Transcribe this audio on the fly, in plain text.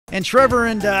And Trevor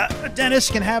and Dennis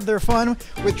can have their fun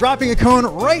with dropping a cone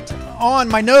right on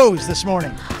my nose this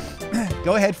morning.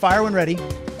 Go ahead, fire when ready.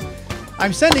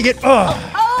 I'm sending it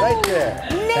Right there.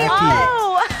 back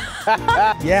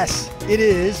to you. Yes, it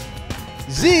is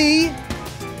Z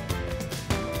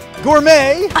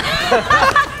Gourmet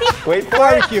Wait for it.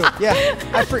 Barbecue. Yeah,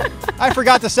 I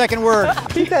forgot the second word.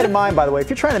 Keep that in mind, by the way. If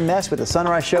you're trying to mess with the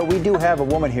Sunrise Show, we do have a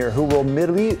woman here who will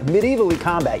medievally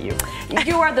combat you.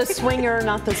 You are the swinger,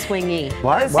 not the swingy.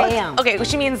 What? I am. Okay, well,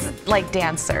 she means like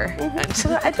dancer.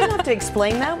 I didn't have to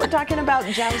explain that. We're talking about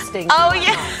jousting. Oh,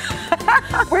 yeah.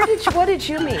 What did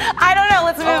you mean? I don't know.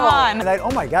 Let's move on. And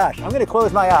oh my gosh, I'm going to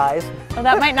close my eyes Well,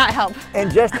 that might not help.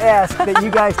 and just ask that you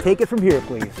guys take it from here,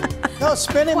 please. No,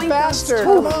 spin it Point faster. those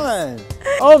Come on.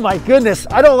 Oh my goodness,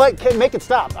 I don't like, make it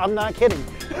stop. I'm not kidding.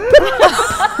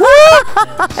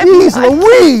 Jeez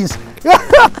Louise!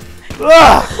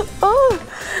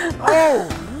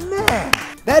 Oh man.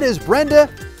 That is Brenda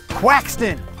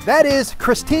Quaxton. That is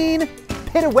Christine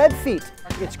Pitawebfeet.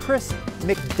 It's Chris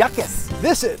McDuckus.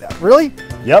 This is, really?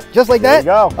 Yep. Just like There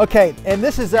that? you go. Okay, and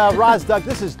this is Roz Duck.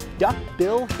 This is Duck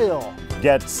Bill Hill.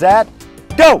 Get set.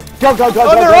 Go. Go, go, go, Oh,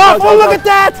 go, they're go, off! go, Oh, go, look go. at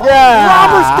that! Yeah.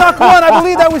 Robert's Duck won. I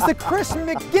believe that was the Chris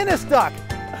McGinnis Duck.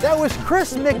 That was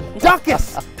Chris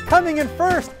McDuckus coming in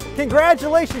first.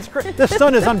 Congratulations, Chris. The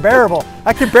sun is unbearable.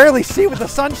 I can barely see with the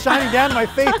sun shining down in my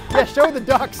face. Yeah, show the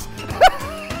ducks.